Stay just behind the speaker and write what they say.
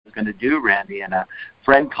going to do, Randy. And a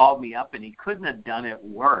friend called me up, and he couldn't have done it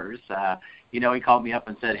worse. He called me up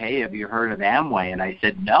and said, "Hey, have you heard of Amway?" And I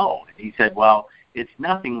said, "No." And he said, "Well, it's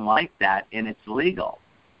nothing like that, and it's legal."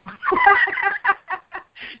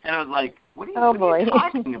 And I was like, what are you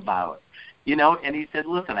talking about? And he said,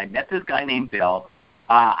 "Listen, I met this guy named Bill.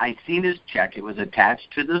 I seen his check. It was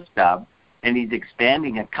attached to the stub, and he's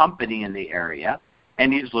expanding a company in the area,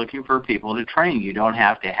 and he's looking for people to train. You don't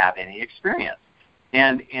have to have any experience."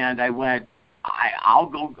 And I went, I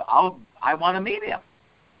want to meet him.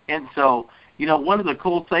 And so, one of the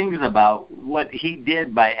cool things about what he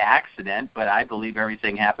did by accident, but I believe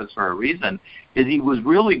everything happens for a reason, is he was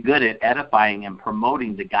really good at edifying and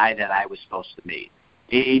promoting the guy that I was supposed to meet.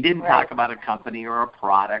 He didn't talk about a company or a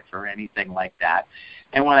product or anything like that.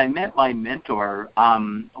 And when I met my mentor,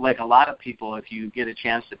 like a lot of people, if you get a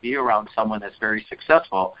chance to be around someone that's very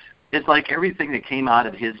successful, it's like everything that came out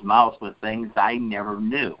of his mouth was things I never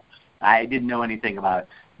knew. I didn't know anything about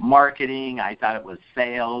marketing. I thought it was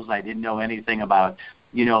sales. I didn't know anything about,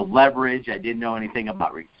 leverage. I didn't know anything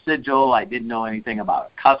about residual. I didn't know anything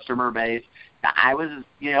about customer base. I was,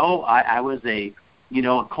 I was a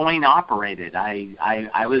coin operated. I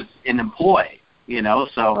was an employee,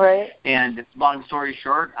 so, and long story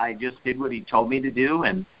short, I just did what he told me to do,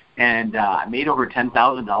 and I made over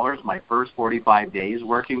 $10,000 my first 45 days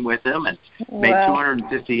working with him, and made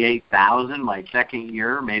 $258,000 my second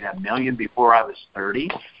year, made $1 million before I was 30,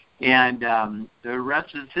 and the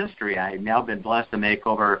rest is history. I've now been blessed to make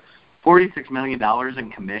over $46 million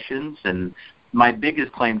in commissions, and my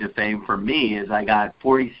biggest claim to fame for me is I got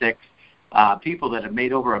 46 people that have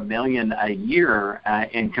made over $1 million a year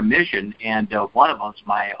in commission, and one of them's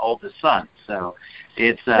my oldest son. So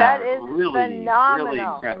it's really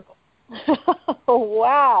incredible.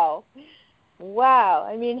 Wow.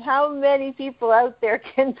 I mean, how many people out there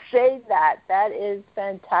can say that? That is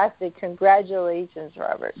fantastic. Congratulations,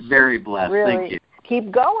 Robert. Very blessed. Really, thank you.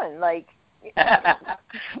 Keep going.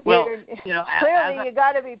 Well, clearly you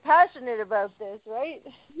got to be passionate about this, right?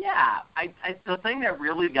 Yeah. The thing that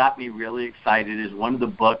really got me really excited is one of the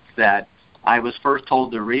books that I was first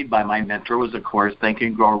told to read by my mentor was, of course, Think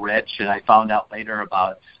and Grow Rich, and I found out later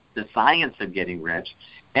about the science of getting rich.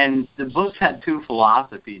 And the books had two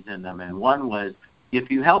philosophies in them, and one was, if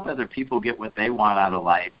you help other people get what they want out of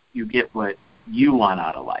life, you get what you want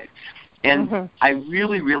out of life. And I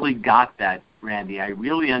really, really got that, Randy. I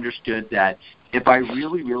really understood that if I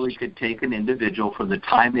really, really could take an individual from the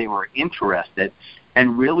time they were interested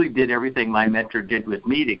and really did everything my mentor did with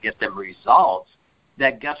me to get them results,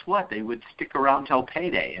 that guess what? They would stick around till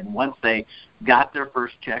payday. And once they got their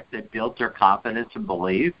first check, they built their confidence and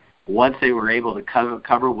belief. Once they were able to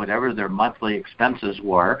cover whatever their monthly expenses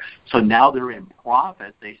were, so now they're in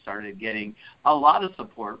profit, they started getting a lot of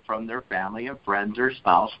support from their family and friends or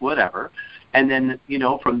spouse, whatever. And then,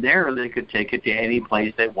 from there, they could take it to any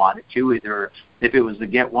place they wanted to, either if it was to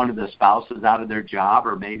get one of the spouses out of their job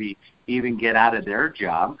or maybe even get out of their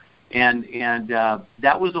job. And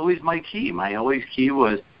that was always my key. My always key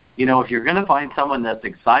was, if you're going to find someone that's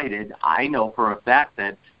excited, I know for a fact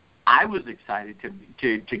that I was excited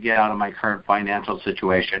to get out of my current financial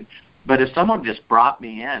situation. But if someone just brought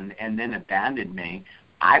me in and then abandoned me,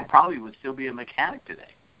 I probably would still be a mechanic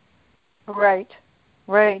today. Right.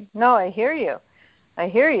 No, I hear you.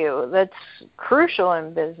 That's crucial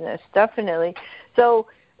in business, definitely. So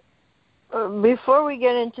before we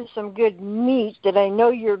get into some good meat that I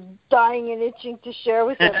know you're dying and itching to share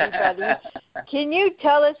with everybody, can you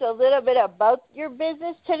tell us a little bit about your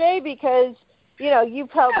business today? Because you've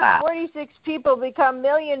helped 46 people become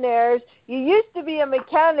millionaires. You used to be a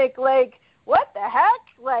mechanic. What the heck?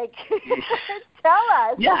 Tell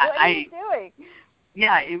us. What are you doing?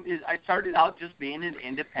 Yeah, I started out just being an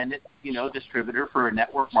independent, distributor for a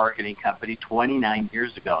network marketing company 29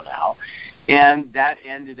 years ago now. And that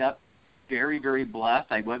ended up very, very blessed.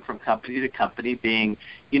 I went from company to company being,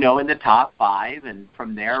 in the top 5. And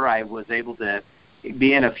from there, I was able to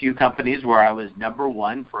be in a few companies where I was number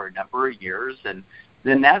 1 for a number of years, and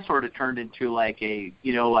then that sort of turned into a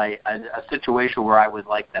situation where I was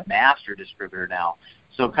like the master distributor now.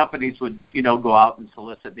 So companies would go out and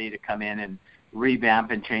solicit me to come in and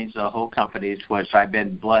revamp and change the whole companies, which I've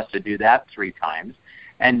been blessed to do that 3 times.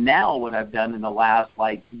 And now what I've done in the last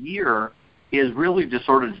year is really just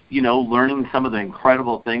sort of learning some of the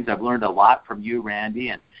incredible things. I've learned a lot from you,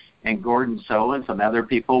 Randy, and Gordon So and some other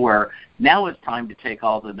people, where now it's time to take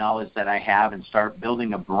all the knowledge that I have and start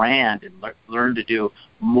building a brand and learn to do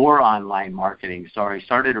more online marketing. So I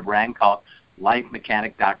started a brand called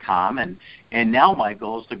lifemechanic.com, and now my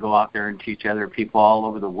goal is to go out there and teach other people all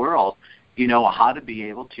over the world, how to be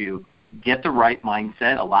able to get the right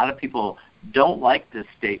mindset. A lot of people don't like this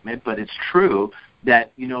statement, but it's true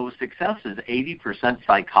that, success is 80%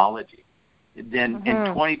 psychology and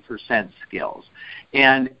 20% skills.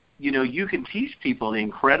 And, you can teach people the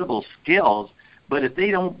incredible skills, but if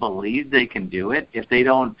they don't believe they can do it, if they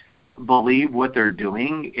don't believe what they're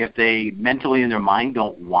doing, if they mentally in their mind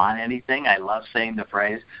don't want anything, I love saying the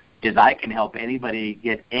phrase, is I can help anybody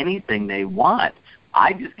get anything they want.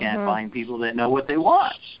 I just can't find people that know what they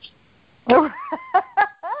want. I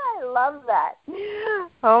love that.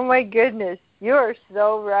 Oh, my goodness. You are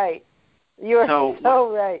so right. You are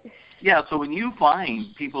so right. Yeah, so when you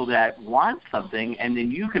find people that want something and then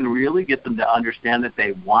you can really get them to understand that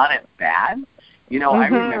they want it bad, I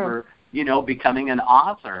remember, becoming an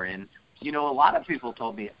author. And, a lot of people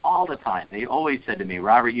told me all the time, they always said to me,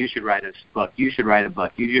 Robert, you should write a book. You should write a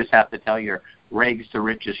book. You just have to tell your rags to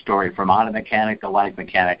riches story from auto mechanic to life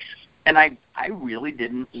mechanic. And I really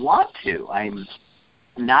didn't want to. I'm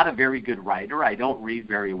not a very good writer. I don't read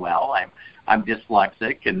very well. I'm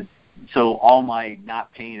dyslexic, and so all my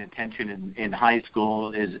not paying attention in high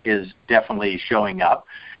school is definitely showing up.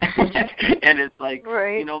 And it's like,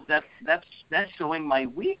 right. That's showing my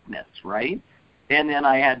weakness, right? And then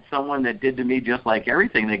I had someone that did to me just like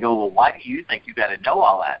everything. They go, well, why do you think you got to know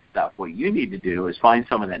all that stuff? What you need to do is find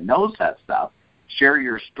someone that knows that stuff, share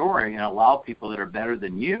your story, and allow people that are better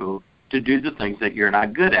than you to do the things that you're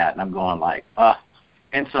not good at. And I'm going like,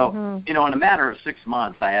 And so, in a matter of 6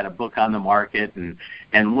 months, I had a book on the market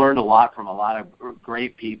and learned a lot from a lot of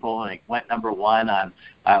great people. And it went number one on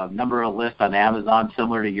a number of lists on Amazon,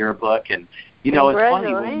 similar to your book. And, it's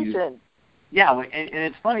funny when you... Yeah, and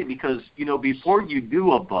it's funny because, before you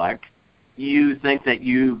do a book, you think that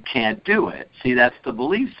you can't do it. See, that's the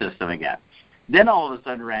belief system again. Then all of a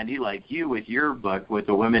sudden, Randy, like you with your book, with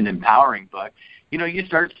the Women Empowering book, you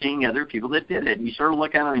start seeing other people that did it. And you sort of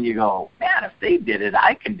look at them and you go, man, if they did it,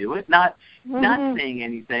 I can do it. Not saying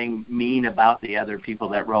anything mean about the other people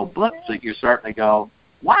that wrote books, but you're starting to go,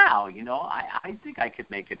 wow, I think I could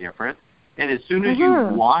make a difference. And as soon as you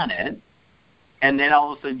want it, and then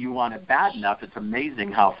all of a sudden you want it bad enough, it's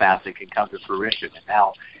amazing how fast it can come to fruition. And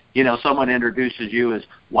now, someone introduces you as,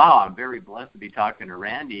 wow, I'm very blessed to be talking to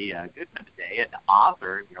Randy Goodman today, an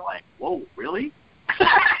author. And you're like, whoa, really?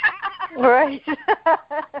 Right.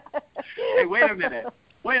 Hey, wait a minute.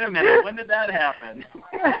 When did that happen?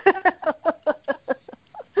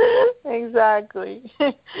 Exactly.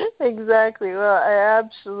 Well, I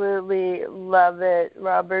absolutely love it,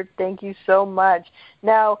 Robert. Thank you so much.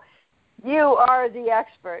 Now, you are the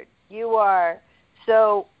expert. You are.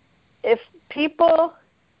 So if people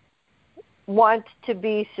want to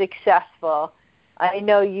be successful, I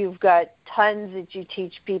know you've got tons that you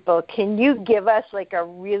teach people. Can you give us like a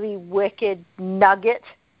really wicked nugget?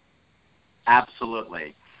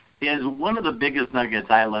 Absolutely. Is one of the biggest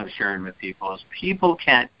nuggets I love sharing with people is people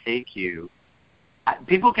can't take you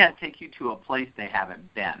to a place they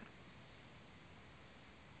haven't been.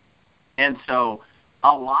 And so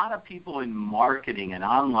a lot of people in marketing and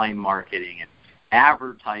online marketing and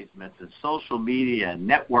advertisements and social media and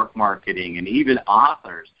network marketing and even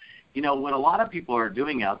authors, what a lot of people are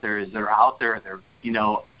doing out there is they're out there,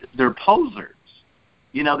 they're posers.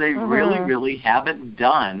 They really, really haven't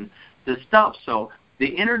done the stuff. So the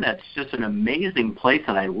Internet's just an amazing place,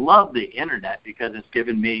 and I love the Internet because it's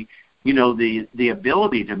given me, the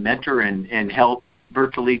ability to mentor and help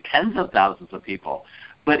virtually tens of thousands of people.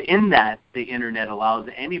 But in that, the Internet allows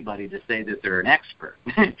anybody to say that they're an expert.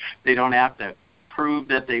 They don't have to prove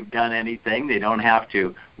that they've done anything. They don't have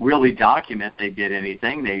to really document they did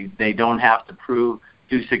anything. They don't have to prove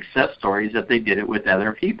through success stories that they did it with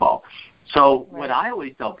other people. So what I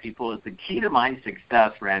always tell people is the key to my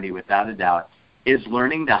success, Randy, without a doubt, is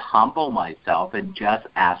learning to humble myself and just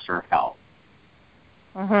ask for help.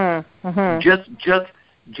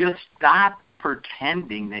 Just stop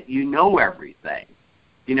pretending that you know everything.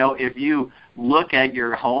 If you look at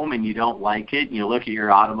your home and you don't like it, and you look at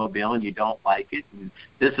your automobile and you don't like it, and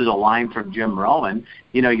this is a line from Jim Rohn,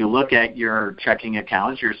 you look at your checking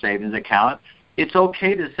accounts, your savings account, it's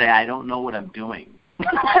okay to say, I don't know what I'm doing.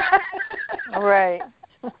 Right.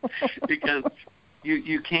 Because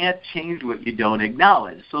you can't change what you don't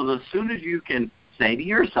acknowledge. So as soon as you can say to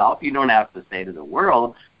yourself, you don't have to say to the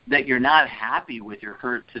world, that you're not happy with your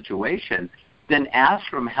current situation, then ask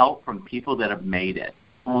for help from people that have made it.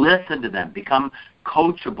 Listen to them. Become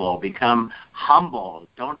coachable. Become humble.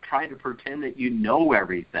 Don't try to pretend that you know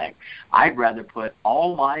everything. I'd rather put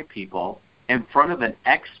all my people in front of an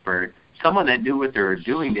expert, someone that knew what they were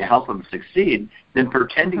doing to help them succeed, than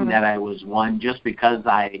pretending that I was one just because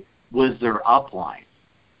I was their upline.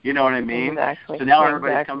 You know what I mean? Exactly. So now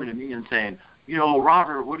everybody's coming to me and saying,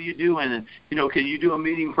 Robert, what are you doing? And, can you do a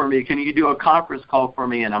meeting for me? Can you do a conference call for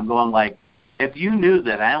me? And I'm going like, if you knew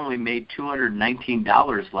that I only made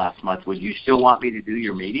 $219 last month, would you still want me to do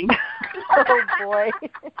your meeting? Oh, boy.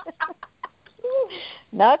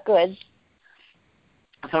 Not good.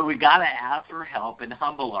 So we got to ask for help and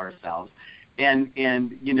humble ourselves. And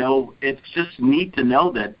it's just neat to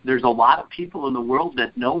know that there's a lot of people in the world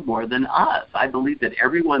that know more than us. I believe that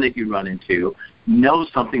everyone that you run into knows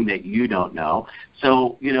something that you don't know.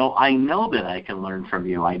 So, I know that I can learn from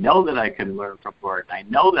you. I know that I can learn from Gordon. I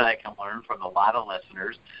know that I can learn from a lot of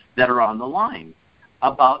listeners that are on the line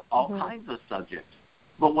about all kinds of subjects.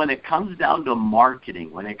 But when it comes down to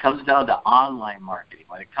marketing, when it comes down to online marketing,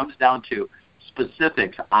 when it comes down to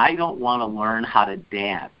specifics, I don't want to learn how to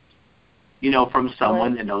dance, from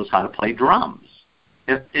someone that knows how to play drums.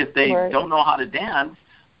 If they don't know how to dance,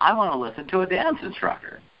 I want to listen to a dance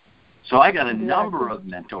instructor. So I got a number of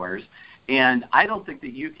mentors, and I don't think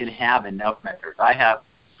that you can have enough mentors. I have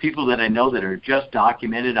people that I know that are just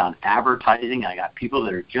documented on advertising. I got people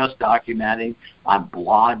that are just documenting on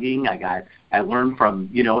blogging. I learned from,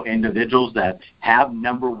 individuals that have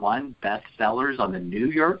 #1 bestsellers on the New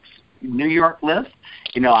York list.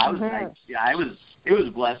 It was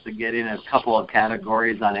blessed to get in a couple of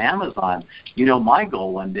categories on Amazon. My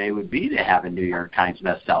goal one day would be to have a New York Times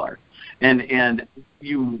bestseller. And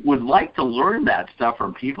you would like to learn that stuff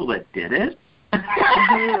from people that did it.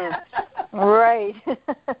 Right.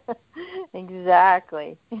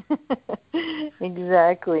 Exactly.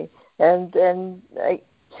 Exactly. And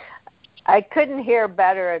I couldn't hear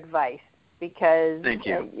better advice because, thank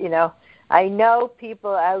you. I know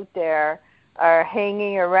people out there are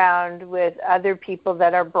hanging around with other people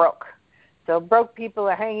that are broke. So broke people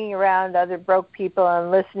are hanging around other broke people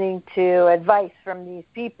and listening to advice from these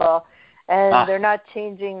people, and they're not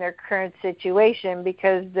changing their current situation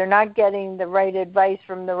because they're not getting the right advice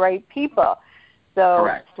from the right people. So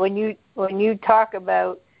correct. when you talk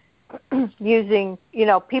about using,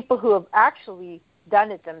 people who have actually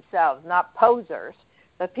done it themselves, not posers,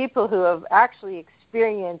 but people who have actually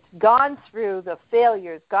experienced, gone through the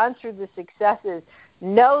failures, gone through the successes,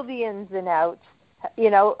 know the ins and outs,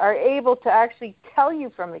 are able to actually tell you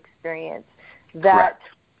from experience that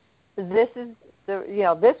this is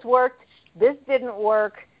this worked, this didn't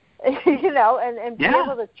work, and be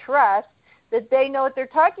able to trust that they know what they're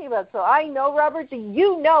talking about. So I know, Robert, that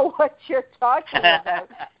you know what you're talking about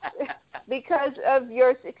because of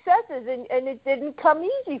your successes, and it didn't come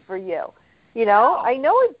easy for you. I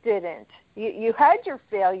know it didn't. You had your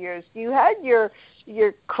failures. You had your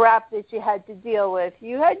crap that you had to deal with.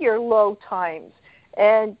 You had your low times,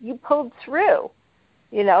 and you pulled through.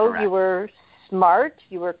 You were smart.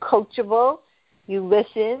 You were coachable. You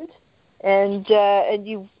listened, and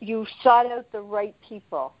you sought out the right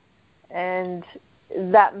people. And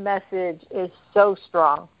that message is so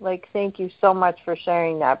strong. Thank you so much for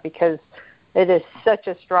sharing that, because it is such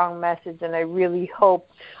a strong message, and I really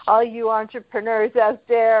hope all you entrepreneurs out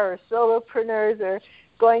there or solopreneurs are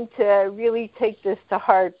going to really take this to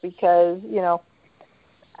heart, because,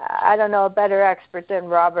 I don't know a better expert than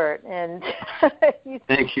Robert. And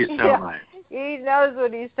thank you so much. He knows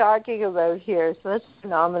what he's talking about here, so that's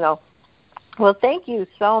phenomenal. Well, thank you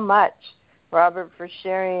so much, Robert, for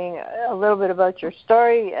sharing a little bit about your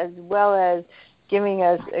story, as well as giving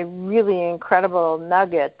us a really incredible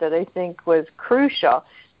nugget that I think was crucial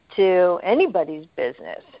to anybody's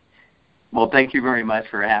business. Well, thank you very much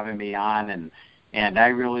for having me on, and I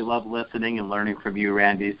really love listening and learning from you,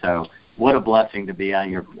 Randy. So what a blessing to be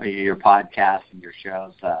on your podcast and your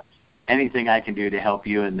shows. Anything I can do to help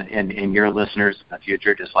you and your listeners in the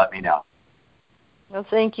future, just let me know. Well,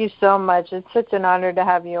 thank you so much. It's such an honor to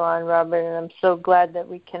have you on, Robert, and I'm so glad that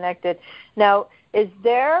we connected. Now, is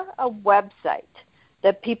there a website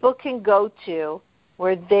that people can go to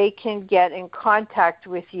where they can get in contact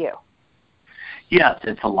with you? Yes,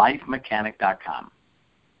 it's lifemechanic.com.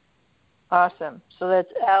 Awesome. So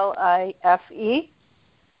that's LIFE.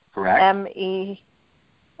 Correct.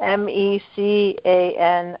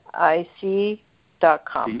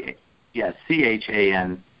 MECANIC.com. Yes,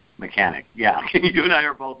 CHAN mechanic. Yeah, you and I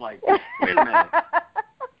are both like, wait a minute.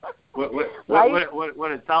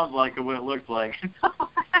 What it sounds like and what it looks like.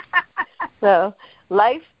 So,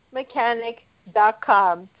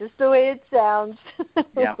 lifemechanic.com, just the way it sounds.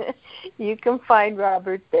 Yeah. You can find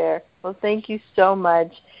Robert there. Well, thank you so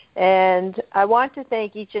much. And I want to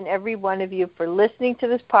thank each and every one of you for listening to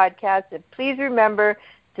this podcast. And please remember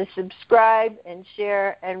to subscribe and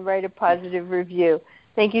share and write a positive review.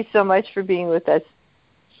 Thank you so much for being with us.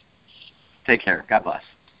 Take care. God bless.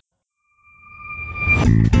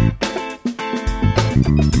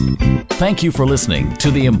 Thank you for listening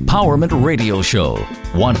to the Empowerment Radio Show.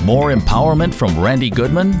 Want more empowerment from Randy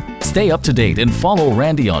Goodman? Stay up to date and follow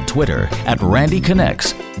Randy on Twitter at Randy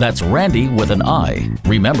Connects. That's Randy with an I.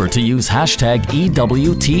 Remember to use hashtag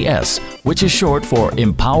EWTS, which is short for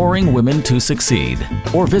Empowering Women to Succeed.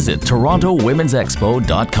 Or visit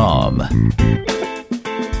TorontoWomen'sExpo.com.